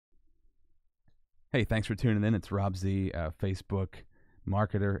Hey, thanks for tuning in. It's Rob Z, Facebook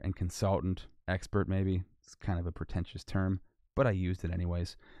marketer and consultant expert, maybe. It's kind of a pretentious term, but I used it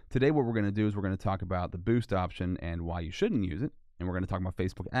anyways. Today, what we're going to do is we're going to talk about the boost option and why you shouldn't use it. And we're going to talk about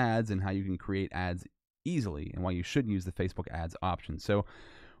Facebook ads and how you can create ads easily and why you shouldn't use the Facebook ads option. So,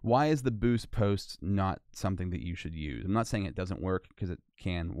 why is the boost post not something that you should use? I'm not saying it doesn't work, because it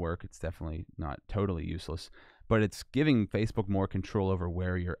can work. It's definitely not totally useless, but it's giving Facebook more control over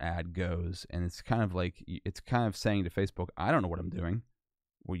where your ad goes. And it's kind of saying to Facebook, I don't know what I'm doing.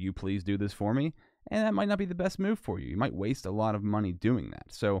 Will you please do this for me? And that might not be the best move for you. You might waste a lot of money doing that.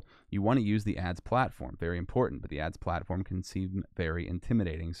 So you want to use the ads platform. Very important, but the ads platform can seem very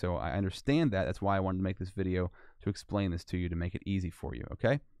intimidating. So I understand that. That's why I wanted to make this video, to explain this to you, to make it easy for you,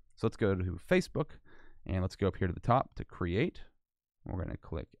 okay? So let's go to Facebook, and let's go up here to the top to create. We're going to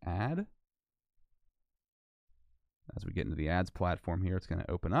click add. As we get into the ads platform here, it's going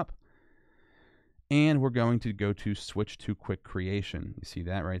to open up. And we're going to go to switch to quick creation. You see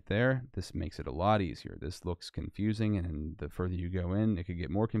that right there? This makes it a lot easier. This looks confusing, and the further you go in, it could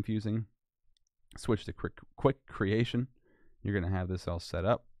get more confusing. Switch to quick creation. You're going to have this all set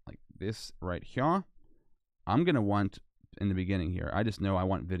up like this right here. I'm going to want, in the beginning here, I just know I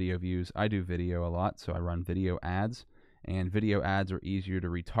want video views. I do video a lot, so I run video ads. And video ads are easier to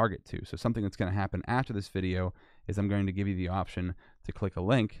retarget to. So something that's going to happen after this video is I'm going to give you the option to click a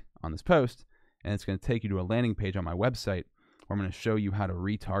link on this post, and it's going to take you to a landing page on my website where I'm going to show you how to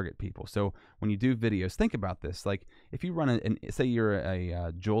retarget people. So when you do videos, think about this. Like if you run say you're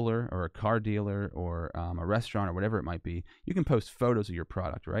a jeweler or a car dealer or a restaurant or whatever it might be, you can post photos of your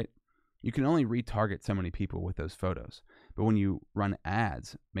product, right? You can only retarget so many people with those photos. But when you run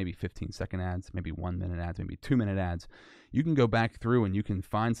ads, maybe 15-second ads, maybe 1-minute ads, maybe 2-minute ads, you can go back through and you can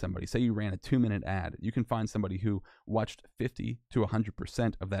find somebody. Say you ran a 2-minute ad. You can find somebody who watched 50 to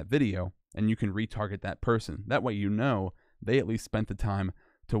 100% of that video, and you can retarget that person. That way you know they at least spent the time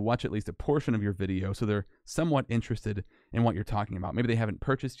to watch at least a portion of your video, so they're somewhat interested in what you're talking about. Maybe they haven't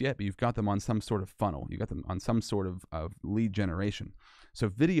purchased yet, but you've got them on some sort of funnel. You've got them on some sort of lead generation. So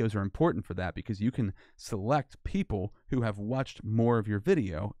videos are important for that, because you can select people who have watched more of your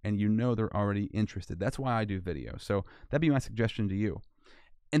video and you know they're already interested. That's why I do video. So that'd be my suggestion to you.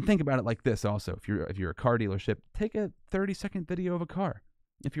 And think about it like this also. If you're a car dealership, take a 30-second video of a car.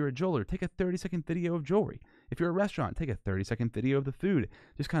 If you're a jeweler, take a 30-second video of jewelry. If you're a restaurant, take a 30-second video of the food.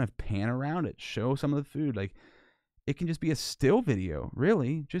 Just kind of pan around it, show some of the food. Like, it can just be a still video,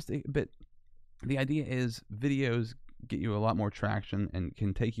 really. But the idea is videos get you a lot more traction and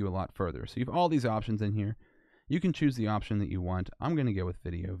can take you a lot further. So you have all these options in here. You can choose the option that you want. I'm going to go with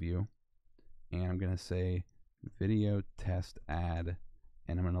video view, and I'm going to say video test ad,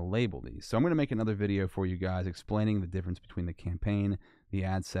 and I'm going to label these. So I'm going to make another video for you guys explaining the difference between the campaign, the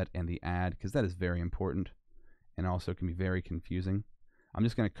ad set, and the ad, because that is very important and also can be very confusing. I'm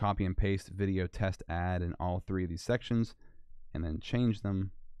just going to copy and paste video test ad in all three of these sections and then change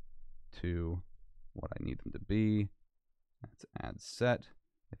them to what I need them to be. That's ad set.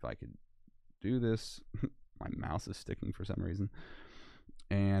 If I could do this, my mouse is sticking for some reason.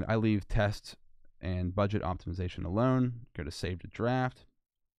 And I leave test and budget optimization alone. Go to save to draft.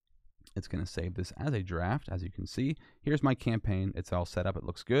 It's going to save this as a draft, as you can see. Here's my campaign. It's all set up. It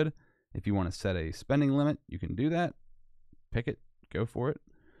looks good. If you want to set a spending limit, you can do that. Pick it. Go for it.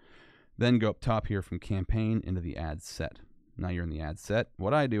 Then go up top here from campaign into the ad set. Now you're in the ad set.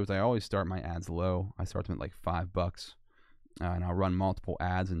 What I do is I always start my ads low. I start them at like $5. And I'll run multiple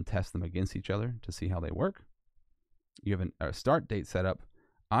ads and test them against each other to see how they work. You have a start date set up.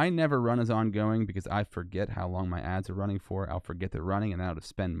 I never run as ongoing because I forget how long my ads are running for. I'll forget they're running, and then I'll just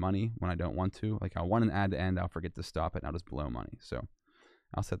spend money when I don't want to. Like, I'll want an ad to end, I'll forget to stop it, and I'll just blow money. So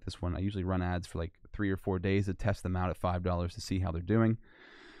I'll set this one. I usually run ads for like 3 or 4 days to test them out at $5 to see how they're doing.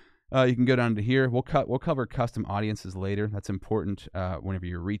 You can go down to here. We'll cover custom audiences later. That's important whenever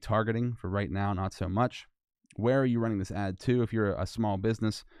you're retargeting. For right now, not so much. Where are you running this ad to? If you're a small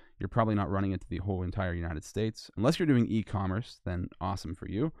business, you're probably not running it to the whole entire United States. Unless you're doing e-commerce, then awesome for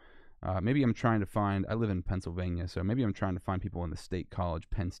you. Maybe I'm trying to find, I live in Pennsylvania, so maybe I'm trying to find people in the State College,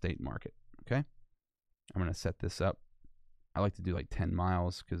 Penn State market, okay? I'm going to set this up. I like to do like 10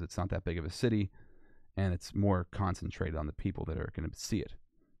 miles because it's not that big of a city, and it's more concentrated on the people that are going to see it.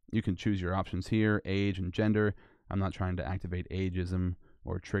 You can choose your options here, age and gender. I'm not trying to activate ageism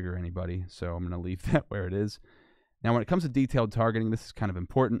or trigger anybody, so I'm going to leave that where it is. Now, when it comes to detailed targeting, this is kind of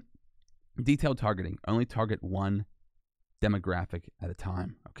important. Detailed targeting, only target one demographic at a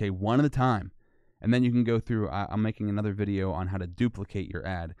time, okay? One at a time. And then you can go through, I'm making another video on how to duplicate your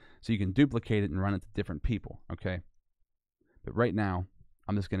ad. So you can duplicate it and run it to different people, okay? But right now,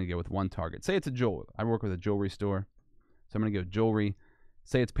 I'm just going to go with one target. Say it's a jewelry. I work with a jewelry store. So I'm going to go jewelry.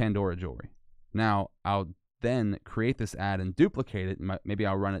 Say it's Pandora jewelry. Now, I'll then create this ad and duplicate it. Maybe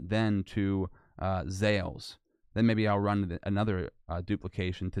I'll run it then to Zales. Then maybe I'll run another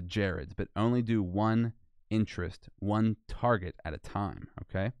duplication to Jared's, but only do one interest, one target at a time,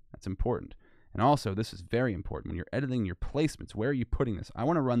 okay? That's important. And also, this is very important. When you're editing your placements, where are you putting this? I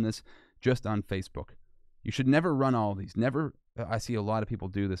want to run this just on Facebook. You should never run all of these. Never, I see a lot of people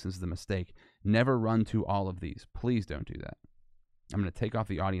do this. This is the mistake. Never run to all of these. Please don't do that. I'm going to take off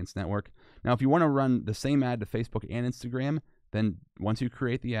the audience network. Now, if you want to run the same ad to Facebook and Instagram, then once you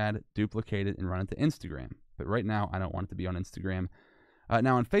create the ad, duplicate it and run it to Instagram. But right now, I don't want it to be on Instagram.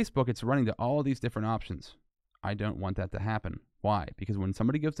 Now, on Facebook, it's running to all of these different options. I don't want that to happen. Why? Because when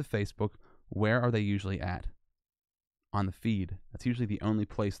somebody goes to Facebook, where are they usually at? On the feed. That's usually the only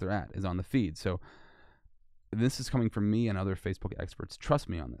place they're at, is on the feed. So this is coming from me and other Facebook experts. Trust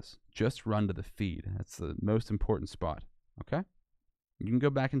me on this. Just run to the feed. That's the most important spot. Okay? You can go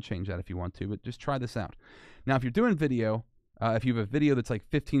back and change that if you want to, but just try this out. Now, if you're doing video, if you have a video that's like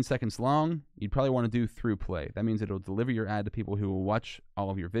 15 seconds long, you'd probably want to do through play. That means it'll deliver your ad to people who will watch all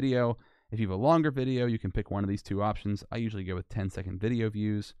of your video. If you have a longer video, you can pick one of these two options. I usually go with 10-second video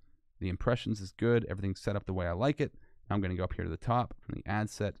views. The impressions is good. Everything's set up the way I like it. Now I'm going to go up here to the top from the ad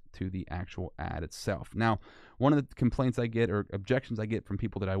set to the actual ad itself. Now, one of the complaints I get or objections I get from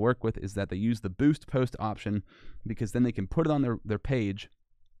people that I work with is that they use the boost post option because then they can put it on their page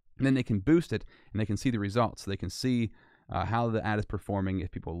and then they can boost it and they can see the results. So they can see how the ad is performing,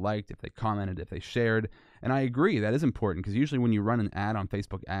 if people liked, if they commented, if they shared. And I agree, that is important because usually when you run an ad on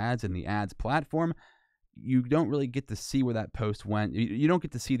Facebook ads and the ads platform, you don't really get to see where that post went. You don't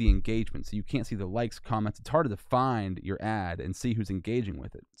get to see the engagement, so you can't see the likes, comments. It's harder to find your ad and see who's engaging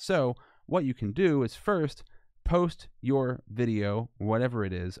with it. So what you can do is first post your video, whatever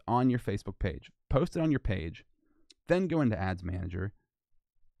it is, on your Facebook page. Post it on your page, then go into Ads Manager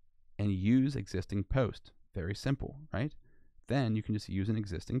and use existing post. Very simple, right? Then you can just use an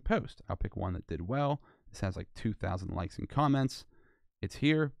existing post. I'll pick one that did well. This has like 2,000 likes and comments. It's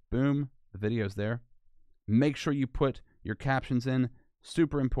here. Boom. The video's there. Make sure you put your captions in.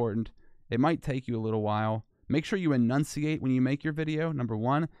 Super important. It might take you a little while. Make sure you enunciate when you make your video, number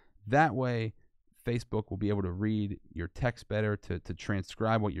one. That way, Facebook will be able to read your text better, to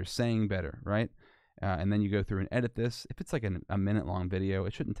transcribe what you're saying better, right? And then you go through and edit this. If it's like a minute-long video,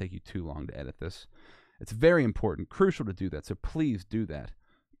 it shouldn't take you too long to edit this. It's very important, crucial to do that, so please do that.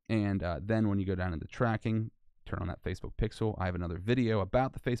 And then when you go down into tracking, turn on that Facebook Pixel. I have another video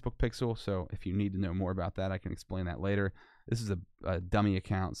about the Facebook Pixel, so if you need to know more about that, I can explain that later. This is a dummy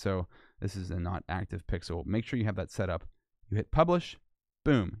account, so this is a not active Pixel. Make sure you have that set up. You hit publish,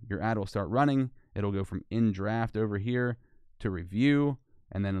 boom, your ad will start running. It'll go from in draft over here to review,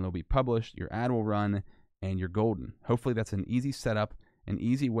 and then it'll be published. Your ad will run, and you're golden. Hopefully that's an easy setup, an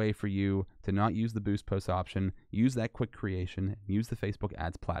easy way for you to not use the boost post option, use that quick creation, use the Facebook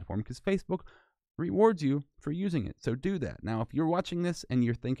ads platform, because Facebook rewards you for using it. So do that. Now, if you're watching this and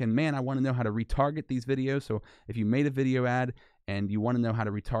you're thinking, man, I want to know how to retarget these videos. So if you made a video ad and you want to know how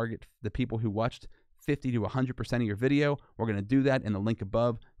to retarget the people who watched 50 to 100% of your video, we're going to do that in the link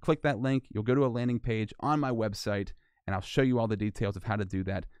above. Click that link. You'll go to a landing page on my website, and I'll show you all the details of how to do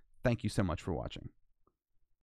that. Thank you so much for watching.